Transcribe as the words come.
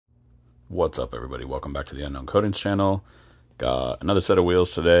What's up, everybody? Welcome back to the Unknown Coatings channel. Got another set of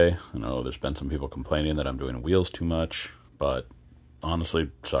wheels today. I know there's been some people complaining that I'm doing wheels too much, but honestly,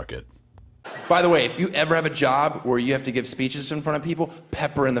 suck it. By the way, if you ever have a job where you have to give speeches in front of people,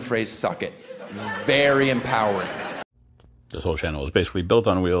 pepper in the phrase "suck it." Very empowering. This whole channel is basically built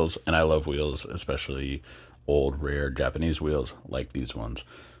on wheels, and I love wheels, especially old, rare Japanese wheels like these ones.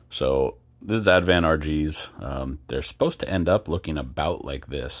 So this is Advan RGs. They're supposed to end up looking about like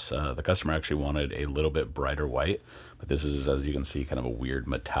this. The customer actually wanted a little bit brighter white, but this is, as you can see, kind of a weird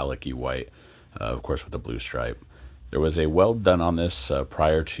metallic-y white, of course with a blue stripe. There was a weld done on this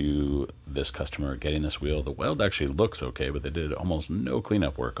prior to this customer getting this wheel. The weld actually looks okay, but they did almost no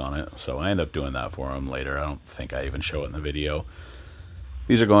cleanup work on it, so I ended up doing that for them later. I don't think I even show it in the video.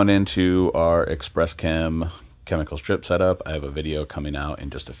 These are going into our Express Chem chemical strip setup. I have a video coming out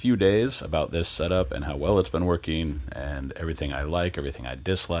in just a few days about this setup and how well it's been working and everything I like, everything I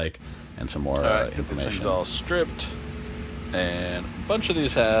dislike, and some more information. This thing's all stripped, and a bunch of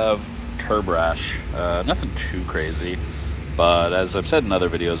these have curb rash. Nothing too crazy, but as I've said in other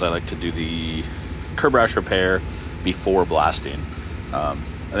videos, I like to do the curb rash repair before blasting. I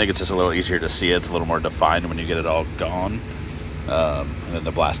think it's just a little easier to see it. It's a little more defined when you get it all gone. And then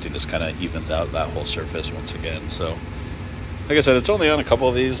the blasting just kind of evens out that whole surface once again. So, like I said, it's only on a couple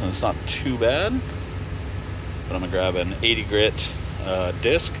of these, and it's not too bad. But I'm going to grab an 80 grit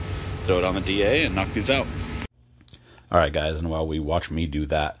disc, throw it on the DA, and knock these out. Alright guys, and while we watch me do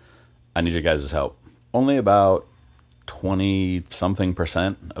that, I need your guys' help. Only about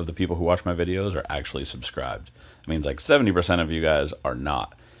 20-something% of the people who watch my videos are actually subscribed. It means like 70% of you guys are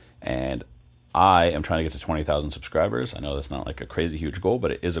not. And I am trying to get to 20,000 subscribers. I know that's not like a crazy huge goal,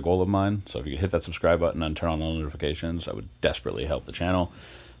 but it is a goal of mine. So if you could hit that subscribe button and turn on all notifications, that would desperately help the channel.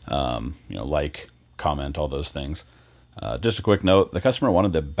 Like, comment, all those things. Just a quick note, the customer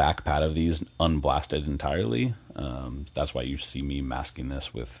wanted the back pad of these unblasted entirely. That's why you see me masking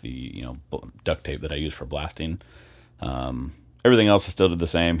this with the duct tape that I use for blasting. Everything else is still did the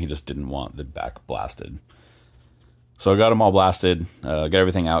same. He just didn't want the back blasted. So I got them all blasted, got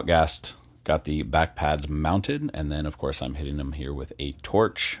everything outgassed. Got the back pads mounted, and then of course I'm hitting them here with a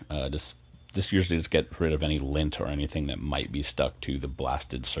torch. This usually just get rid of any lint or anything that might be stuck to the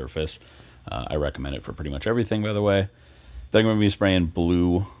blasted surface. I recommend it for pretty much everything, by the way. Then I'm going to be spraying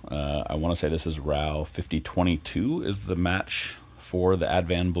blue. I want to say this is RAL 5022 is the match for the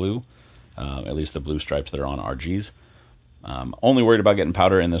Advan blue, at least the blue stripes that are on RGs. Only worried about getting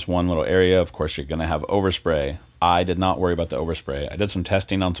powder in this one little area. Of course, you're going to have overspray. I did not worry about the overspray. I did some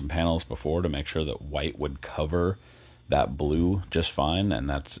testing on some panels before to make sure that white would cover that blue just fine, and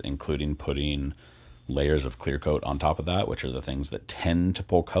that's including putting layers of clear coat on top of that, which are the things that tend to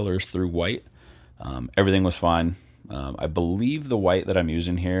pull colors through white. Everything was fine. I believe the white that I'm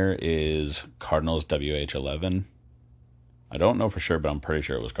using here is Cardinals WH11. I don't know for sure, but I'm pretty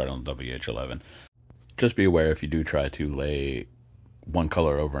sure it was Cardinals WH11. Just be aware if you do try to lay one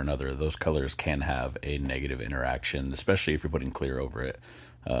color over another, those colors can have a negative interaction, especially if you're putting clear over it.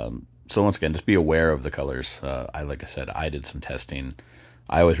 So once again, just be aware of the colors. Like I said, I did some testing.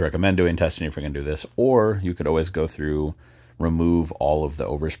 I always recommend doing testing if you're going to do this, or you could always go through, remove all of the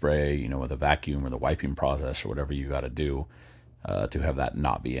overspray, with a vacuum or the wiping process or whatever you got to do to have that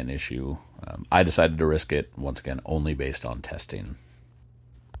not be an issue. I decided to risk it, once again, only based on testing.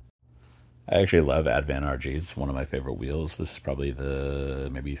 I actually love Advan RG. It's one of my favorite wheels. This is probably the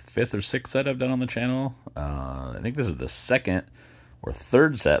maybe 5th or 6th set I've done on the channel. I think this is the 2nd or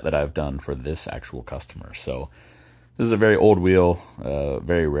 3rd set that I've done for this actual customer. So this is a very old wheel,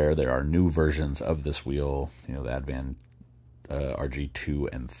 very rare. There are new versions of this wheel, the Advan RG 2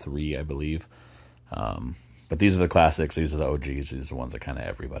 and 3, I believe. But these are the classics. These are the OGs. These are the ones that kind of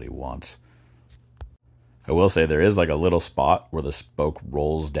everybody wants. I will say there is like a little spot where the spoke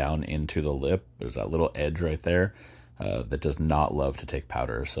rolls down into the lip. There's that little edge right there that does not love to take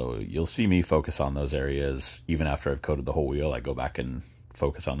powder. So you'll see me focus on those areas. Even after I've coated the whole wheel, I go back and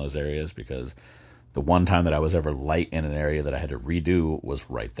focus on those areas because the one time that I was ever light in an area that I had to redo was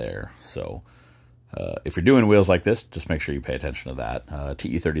right there. So if you're doing wheels like this, just make sure you pay attention to that.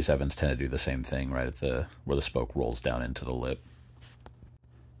 TE37s tend to do the same thing right at where the spoke rolls down into the lip.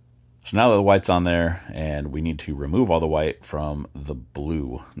 So now that the white's on there, and we need to remove all the white from the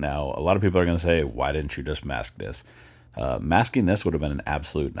blue. Now, a lot of people are going to say, why didn't you just mask this? Masking this would have been an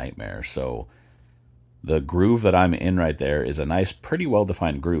absolute nightmare. So the groove that I'm in right there is a nice, pretty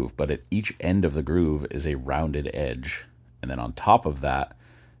well-defined groove, but at each end of the groove is a rounded edge. And then on top of that,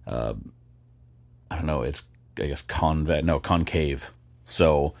 I don't know, it's, I guess, concave.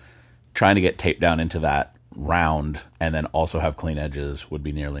 So trying to get tape down into that round and then also have clean edges would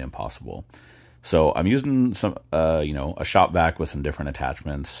be nearly impossible. So I'm using some, a shop vac with some different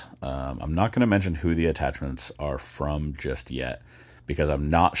attachments. I'm not going to mention who the attachments are from just yet, because I'm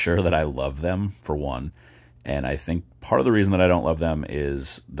not sure that I love them, for one. And I think part of the reason that I don't love them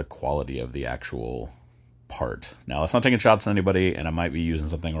is the quality of the actual part. Now, it's not taking shots at anybody, and I might be using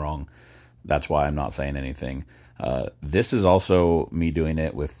something wrong. That's why I'm not saying anything. This is also me doing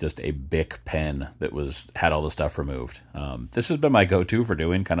it with just a Bic pen that had all the stuff removed. This has been my go-to for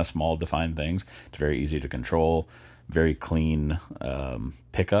doing kind of small defined things. It's very easy to control, very clean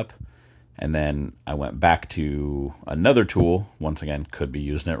pickup. And then I went back to another tool. Once again, could be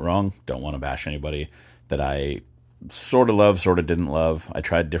using it wrong. Don't want to bash anybody. That I sort of love, sort of didn't love. I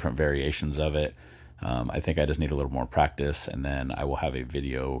tried different variations of it. I think I just need a little more practice, and then I will have a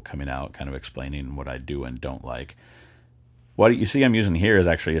video coming out kind of explaining what I do and don't like. What you see I'm using here is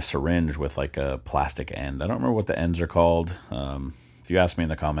actually a syringe with like a plastic end. I don't remember what the ends are called. If you ask me in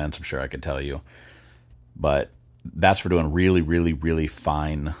the comments, I'm sure I could tell you. But that's for doing really, really, really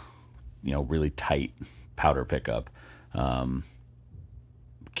fine, really tight powder pickup.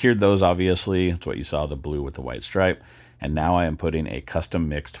 Cured those, obviously. That's what you saw, the blue with the white stripe. And now I am putting a custom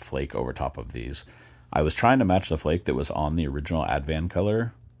mixed flake over top of these. I was trying to match the flake that was on the original Advan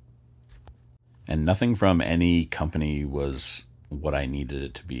color, and nothing from any company was what I needed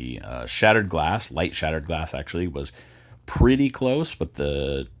it to be. Shattered glass, light shattered glass actually, was pretty close, but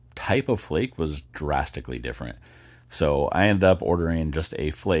the type of flake was drastically different. So I ended up ordering just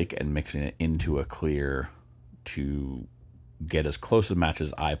a flake and mixing it into a clear to get as close a match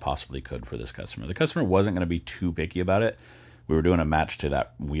as I possibly could for this customer. The customer wasn't going to be too picky about it. We were doing a match to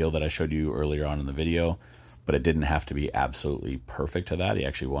that wheel that I showed you earlier on in the video, but it didn't have to be absolutely perfect to that. He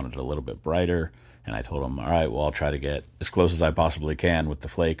actually wanted it a little bit brighter, and I told him, all right, well, I'll try to get as close as I possibly can with the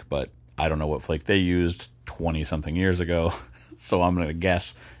flake, but I don't know what flake they used 20-something years ago, so I'm going to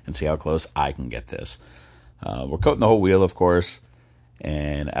guess and see how close I can get this. We're coating the whole wheel, of course,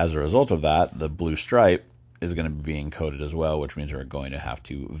 and as a result of that, the blue stripe is going to be being coated as well, which means we're going to have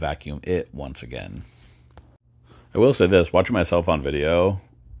to vacuum it once again. I will say this, watching myself on video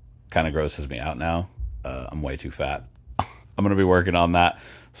kind of grosses me out now. I'm way too fat. I'm going to be working on that.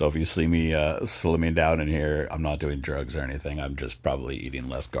 So if you see me slimming down in here, I'm not doing drugs or anything. I'm just probably eating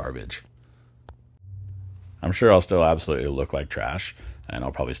less garbage. I'm sure I'll still absolutely look like trash, and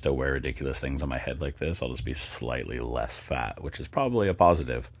I'll probably still wear ridiculous things on my head like this. I'll just be slightly less fat, which is probably a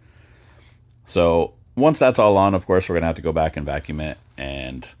positive. So once that's all on, of course, we're going to have to go back and vacuum it.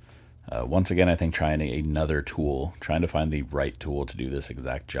 And once again, I think trying another tool, trying to find the right tool to do this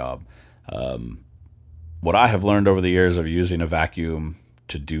exact job. What I have learned over the years of using a vacuum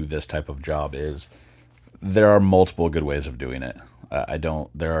to do this type of job is there are multiple good ways of doing it.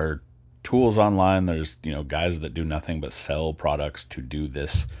 There are tools online. There's, guys that do nothing but sell products to do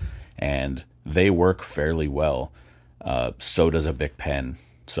this, and they work fairly well. So does a Bic pen.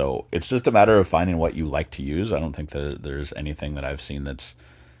 So it's just a matter of finding what you like to use. I don't think that there's anything that I've seen that's,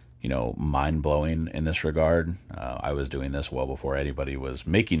 mind-blowing in this regard. I was doing this well before anybody was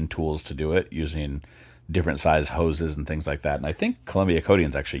making tools to do it, using different size hoses and things like that. And I think Columbia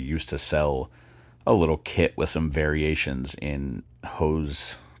Coatings actually used to sell a little kit with some variations in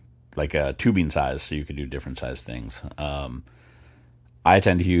hose, like a tubing size, so you could do different size things. I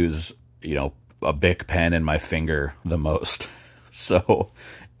tend to use, a Bic pen in my finger the most. So,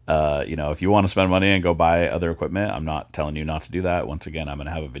 if you want to spend money and go buy other equipment, I'm not telling you not to do that. Once again, I'm going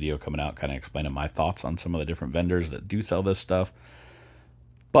to have a video coming out kind of explaining my thoughts on some of the different vendors that do sell this stuff.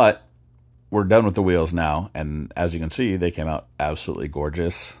 But we're done with the wheels now, and as you can see, they came out absolutely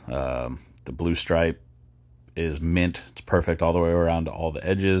gorgeous. The blue stripe is mint. It's perfect all the way around to all the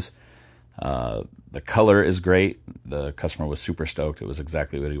edges. The color is great. The customer was super stoked. It was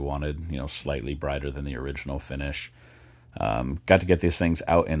exactly what he wanted, slightly brighter than the original finish. Got to get these things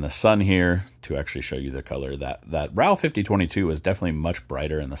out in the sun here to actually show you the color. That RAL 5022 is definitely much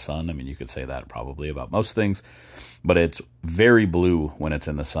brighter in the sun. I mean, you could say that probably about most things, but it's very blue when it's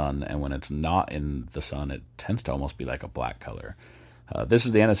in the sun, and when it's not in the sun, it tends to almost be like a black color. This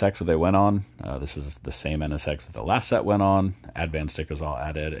is the NSX that they went on. This is the same NSX that the last set went on. Advan stickers all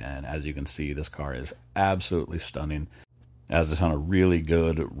added, and as you can see, this car is absolutely stunning. It has a ton of really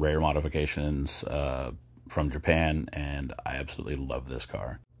good rare modifications from Japan, and I absolutely love this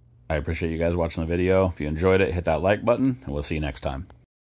car. I appreciate you guys watching the video. If you enjoyed it, hit that like button, and we'll see you next time.